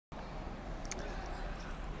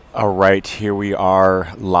All right, here we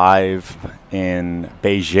are live in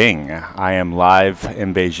Beijing. I am live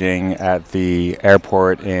in Beijing at the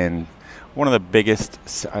airport in one of the biggest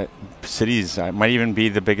cities. It might even be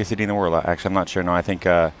the biggest city in the world. Actually, I'm not sure. No, I think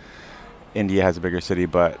India has a bigger city,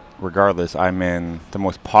 but regardless, I'm in the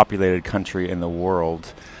most populated country in the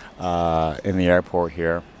world in the airport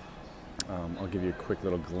here. I'll give you a quick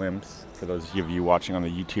little glimpse for those of you watching on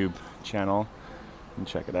the YouTube channel and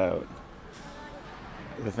check it out.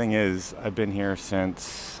 The thing is, I've been here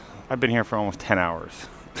for almost 10 hours.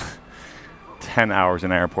 10 hours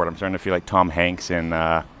in an airport. I'm starting to feel like Tom Hanks in,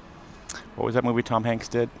 what was that movie Tom Hanks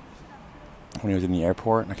did? When he was in the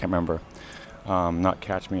airport? I can't remember. Not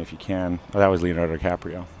Catch Me If You Can. Oh, that was Leonardo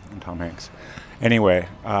DiCaprio and Tom Hanks. Anyway,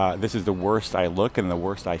 this is the worst I look and the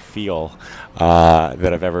worst I feel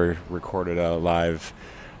that I've ever recorded a live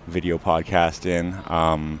video podcast in.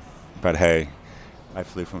 But hey, I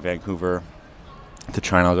flew from Vancouver to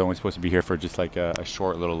China. I was only supposed to be here for just like a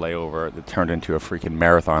short little layover that turned into a freaking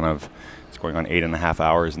marathon of, it's going on 8.5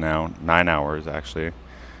 hours now, 9 hours actually.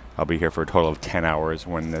 I'll be here for a total of 10 hours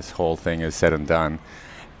when this whole thing is said and done.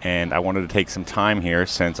 And I wanted to take some time here,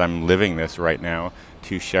 since I'm living this right now,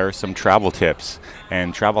 to share some travel tips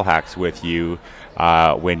and travel hacks with you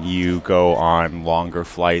when you go on longer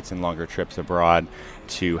flights and longer trips abroad,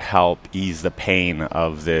 to help ease the pain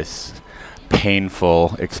of this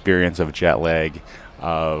painful experience of jet lag,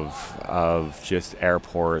 of just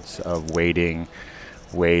airports, of waiting,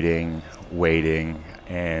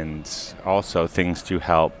 and also things to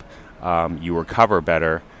help you recover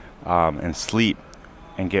better and sleep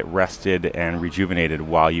and get rested and rejuvenated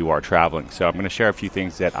while you are traveling. So I'm going to share a few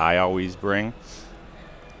things that I always bring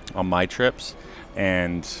on my trips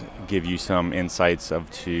and give you some insights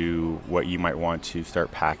of to what you might want to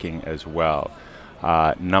start packing as well.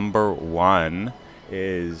 Number one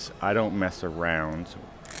is I don't mess around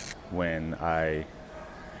when I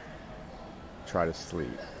try to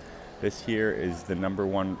sleep. This here is the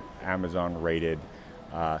 #1 Amazon rated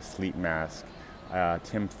sleep mask.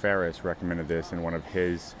 Tim Ferriss recommended this in one of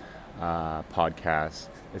his podcasts.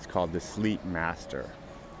 It's called the Sleep Master.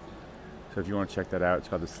 So if you want to check that out, it's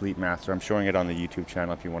called the Sleep Master. I'm showing it on the YouTube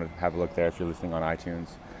channel if you want to have a look there, if you're listening on iTunes.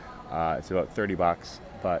 It's about $30,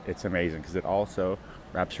 but it's amazing because it also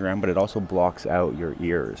wraps you around, but it also blocks out your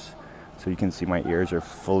ears. So you can see my ears are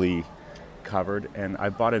fully covered, and I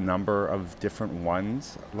bought a number of different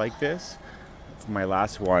ones like this. My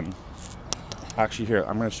last one, actually here,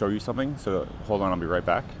 I'm going to show you something, so hold on, I'll be right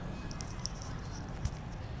back.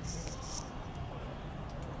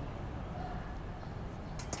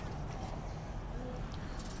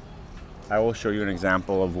 I will show you an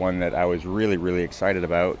example of one that I was really excited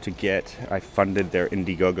about to get. I funded their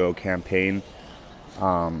Indiegogo campaign,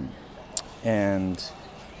 and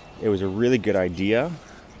it was a really good idea,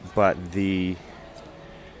 but the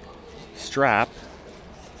strap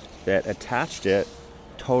that attached it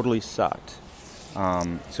totally sucked.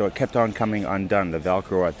 So it kept on coming undone, the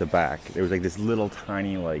Velcro at the back. It was like this little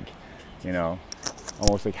tiny, like, you know,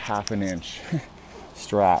 almost like half an inch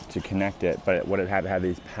strap to connect it, but what it had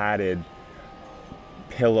these padded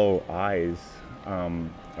pillow eyes,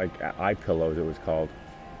 like eye pillows it was called,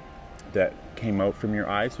 that came out from your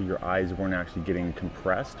eyes, so your eyes weren't actually getting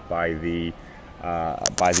compressed by the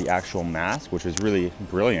actual mask, which was really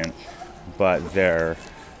brilliant. But their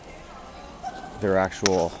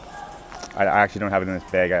actual, I actually don't have it in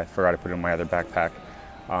this bag. I forgot to put it in my other backpack.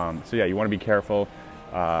 So yeah, you want to be careful.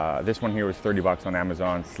 This one here was $30 on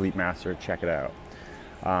Amazon. Sleep Master, check it out.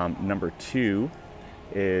 Number two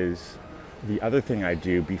is the other thing I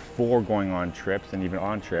do before going on trips and even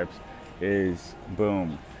on trips is,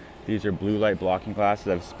 boom, these are blue light blocking glasses.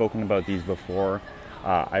 I've spoken about these before.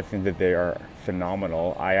 I think that they are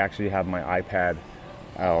phenomenal. I actually have my iPad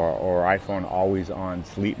or iPhone always on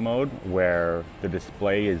sleep mode, where the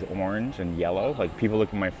display is orange and yellow. Like, people look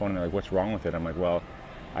at my phone and they're like, what's wrong with it? I'm like, well,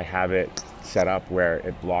 I have it set up where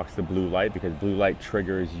it blocks the blue light, because blue light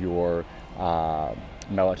triggers your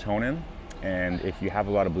melatonin. And if you have a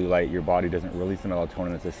lot of blue light, your body doesn't release the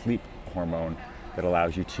melatonin. It's a sleep hormone that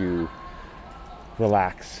allows you to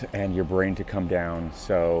relax and your brain to come down.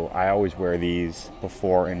 So I always wear these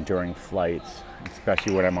before and during flights,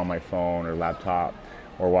 especially when I'm on my phone or laptop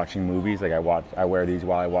or watching movies. Like I wear these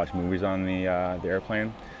while I watch movies on the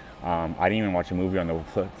airplane. I didn't even watch a movie on the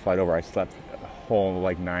flight over. I slept a whole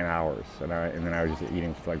like 9 hours, and then I was just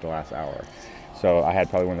eating for like the last hour. So I had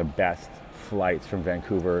probably one of the best flights from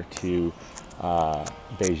Vancouver to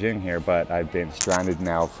Beijing here, but I've been stranded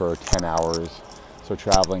now for 10 hours. So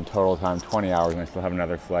traveling total time 20 hours, and I still have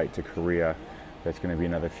another flight to Korea that's going to be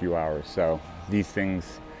another few hours. So these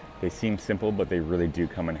things They seem simple, but they really do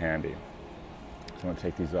come in handy. So I'm gonna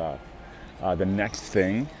take these off. The next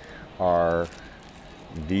thing are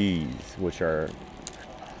these, which are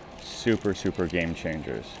super, super game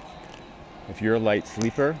changers. If you're a light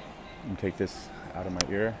sleeper, I'm gonna take this out of my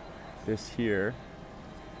ear. This here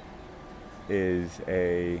is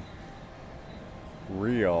a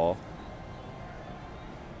real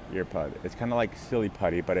ear pud. It's kind of like silly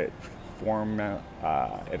putty, but it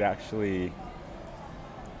actually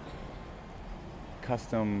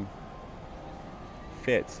custom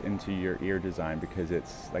fits into your ear design because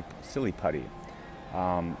it's like silly putty.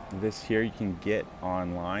 This here you can get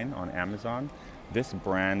online on Amazon. This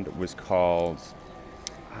brand was called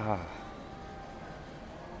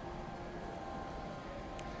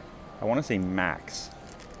I want to say Max.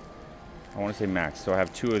 So I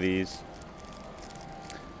have 2 of these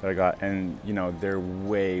that I got, and you know, they're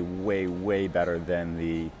way, way, way better than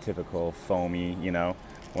the typical foamy, you know,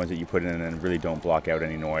 ones that you put in and really don't block out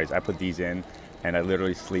any noise. I put these in and I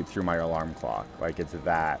literally sleep through my alarm clock. Like, it's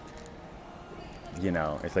that, you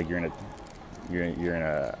know, it's like you're in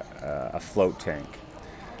a float tank.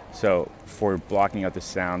 So for blocking out the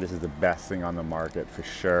sound, this is the best thing on the market for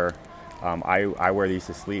sure. I wear these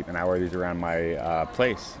to sleep, and I wear these around my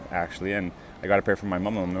place actually, and I got a pair from my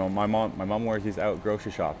mom. My mom wears these out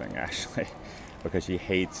grocery shopping actually, because she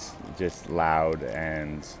hates just loud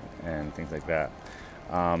and things like that.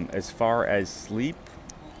 As far as sleep,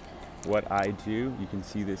 what I do, you can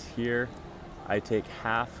see this here. I take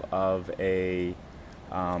half of a,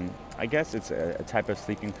 I guess it's a type of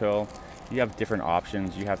sleeping pill. You have different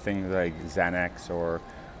options. You have things like Xanax, or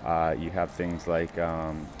you have things like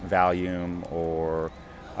Valium or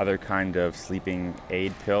other kind of sleeping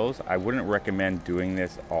aid pills. I wouldn't recommend doing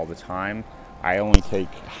this all the time. I only take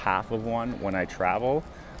half of one when I travel.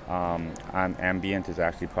 Ambient is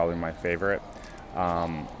actually probably my favorite,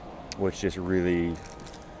 which just really,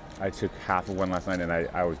 I took half of one last night and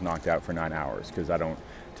I was knocked out for 9 hours because I don't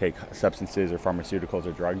take substances or pharmaceuticals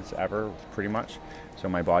or drugs ever, pretty much. So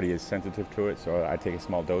my body is sensitive to it, so I take a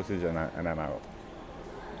small dosage and I'm out.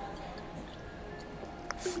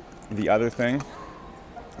 The other thing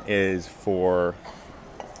is for,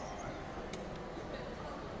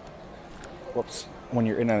 when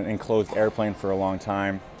you're in an enclosed airplane for a long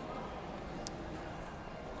time,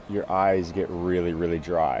 your eyes get really, really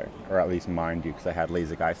dry, or at least mine do, because I had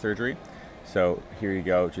LASIK eye surgery. So here you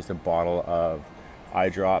go, just a bottle of eye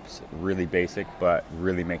drops, really basic, but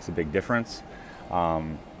really makes a big difference.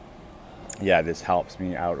 Yeah, this helps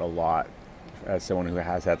me out a lot as someone who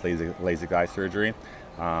has had LASIK eye surgery.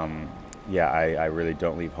 Yeah, I really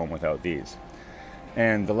don't leave home without these.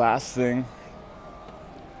 And the last thing,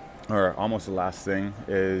 or almost the last thing,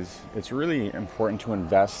 is it's really important to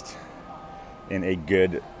invest in a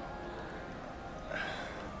good,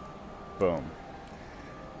 boom.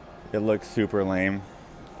 It looks super lame.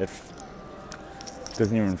 It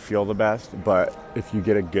doesn't even feel the best, but if you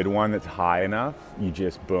get a good one that's high enough, you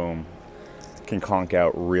just, boom, can conk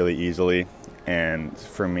out really easily. And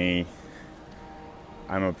for me,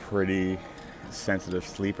 I'm a pretty sensitive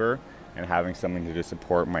sleeper, and having something to just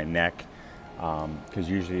support my neck, because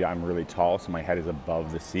usually I'm really tall, so my head is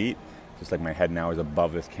above the seat, just like my head now is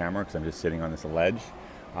above this camera because I'm just sitting on this ledge.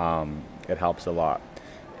 It helps a lot.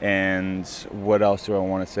 And what else do I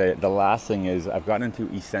want to say? The last thing is I've gotten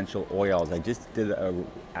into essential oils. I just did an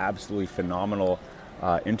absolutely phenomenal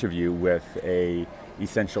interview with a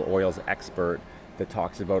essential oils expert that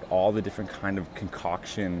talks about all the different kind of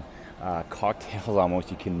concoction cocktails almost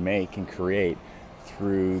you can make and create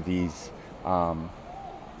through these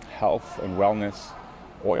health and wellness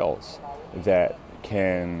oils that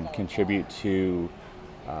can contribute to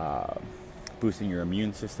boosting your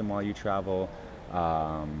immune system while you travel,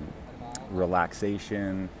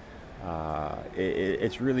 relaxation.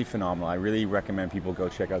 It's really phenomenal. I really recommend people go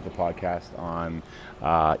check out the podcast on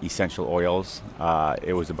essential oils.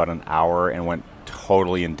 It was about an hour and went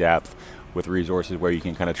totally in depth with resources where you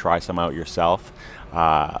can kind of try some out yourself.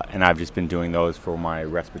 And I've just been doing those for my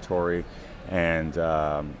respiratory and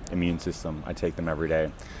immune system. I take them every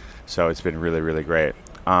day. So it's been really, really great.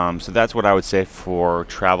 So that's what I would say for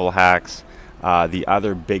travel hacks. The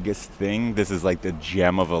other biggest thing, this is like the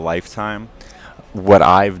gem of a lifetime. What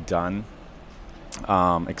I've done,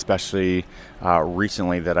 especially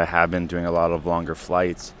recently that I have been doing a lot of longer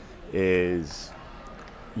flights, is,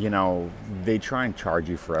 you know, they try and charge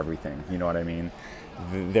you for everything. You know what I mean?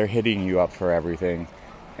 They're hitting you up for everything.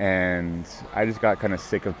 And I just got kind of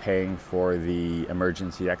sick of paying for the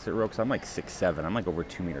emergency exit row, because I'm like 6'7". I'm like over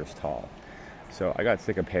 2 meters tall. So I got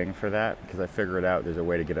sick of paying for that because I figured out there's a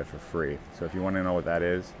way to get it for free. So if you want to know what that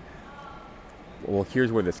is, Well,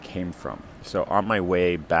 here's where this came from. So on my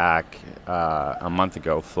way back a month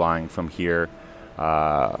ago, flying from here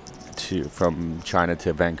from China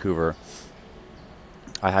to Vancouver,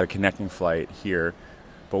 I had a connecting flight here.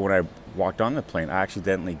 But when I walked on the plane, I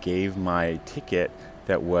accidentally gave my ticket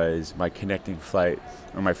that was my connecting flight,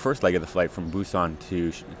 or my first leg of the flight from Busan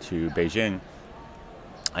to Beijing.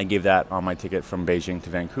 I gave that on my ticket from Beijing to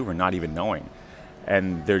Vancouver, not even knowing.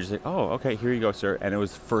 And they're just like, oh, okay, here you go, sir. And it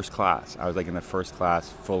was first class. I was like in the first class,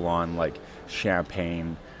 full on like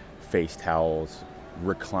champagne, face towels,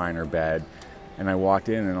 recliner bed. And I walked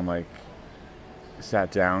in and I'm like,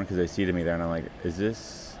 sat down because they seated me there. And I'm like, are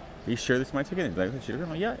you sure this is my ticket? And they're like, I'm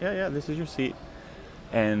like, yeah, this is your seat.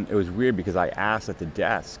 And it was weird because I asked at the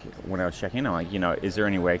desk when I was checking in, I'm like, is there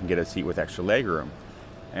any way I can get a seat with extra leg room?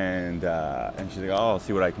 And she's like, oh, I'll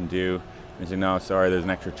see what I can do. And she said, no, sorry, there's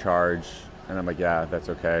an extra charge. And I'm like, yeah, that's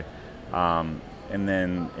okay. And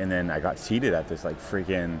then I got seated at this like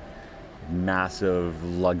freaking massive,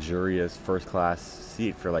 luxurious first class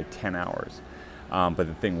seat for like 10 hours. But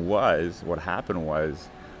the thing was, what happened was,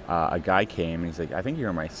 a guy came and he's like, I think you're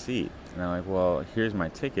in my seat. And I'm like, well, here's my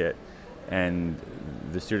ticket. And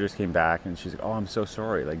the stewardess came back and she's like, oh, I'm so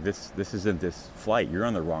sorry. Like this isn't this flight. You're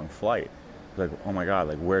on the wrong flight. Like, oh my God,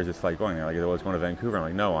 like where's this flight going? They're like, oh, it's going to Vancouver. I'm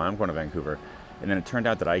like, no, I'm going to Vancouver. And then it turned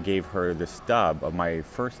out that I gave her the stub of my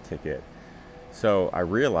first ticket. So I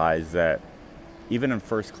realized that even in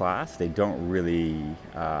first class, they don't really,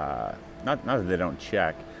 not that they don't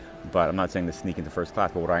check, but I'm not saying to sneak into first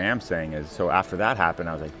class, but what I am saying is, so after that happened,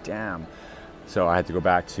 I was like, damn. So I had to go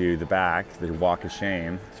back to the back, the walk of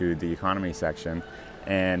shame, to the economy section.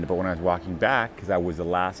 But when I was walking back, because I was the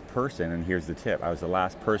last person, and here's the tip, I was the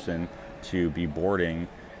last person to be boarding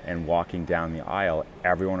and walking down the aisle.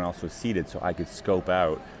 Everyone else was seated, so I could scope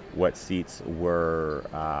out what seats were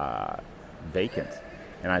vacant.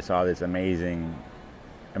 And I saw this amazing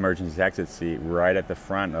emergency exit seat right at the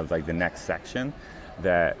front of like the next section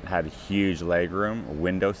that had huge leg room, a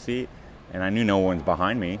window seat. And I knew no one's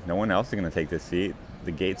behind me. No one else is going to take this seat.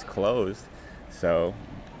 The gate's closed. So,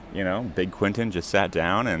 Big Quentin just sat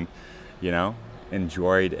down and,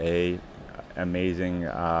 enjoyed an amazing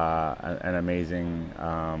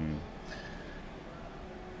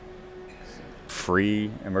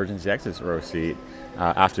free emergency exit row seat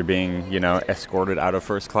after being, escorted out of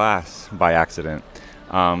first class by accident.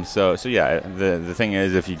 So yeah, the thing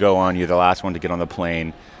is, if you go on, you're the last one to get on the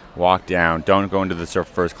plane. Walk down. Don't go into the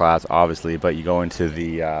first class, obviously, but you go into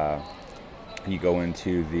the.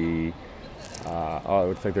 Oh, it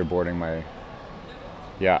looks like they're boarding my.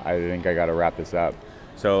 Yeah, I think I got to wrap this up.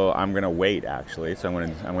 So I'm gonna wait actually. So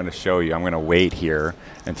I'm gonna show you. I'm gonna wait here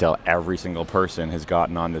until every single person has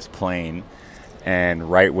gotten on this plane,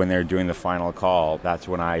 and right when they're doing the final call, that's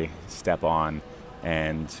when I step on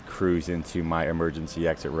and cruise into my emergency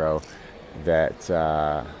exit row. That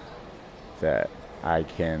I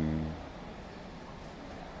can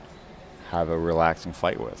have a relaxing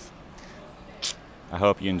flight with. I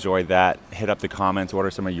hope you enjoyed that. Hit up the comments. What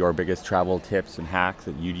are some of your biggest travel tips and hacks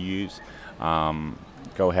that you'd use?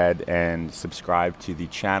 Go ahead and subscribe to the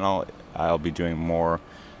channel. I'll be doing more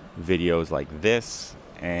videos like this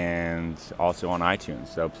and also on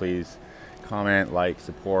iTunes. So please comment, like,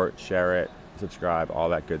 support, share it, subscribe, all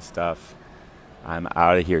that good stuff. I'm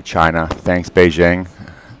out of here, China. Thanks, Beijing.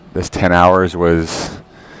 This 10 hours was,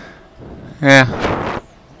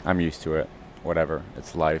 I'm used to it. Whatever,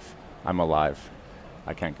 it's life. I'm alive.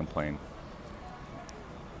 I can't complain.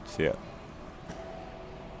 See ya.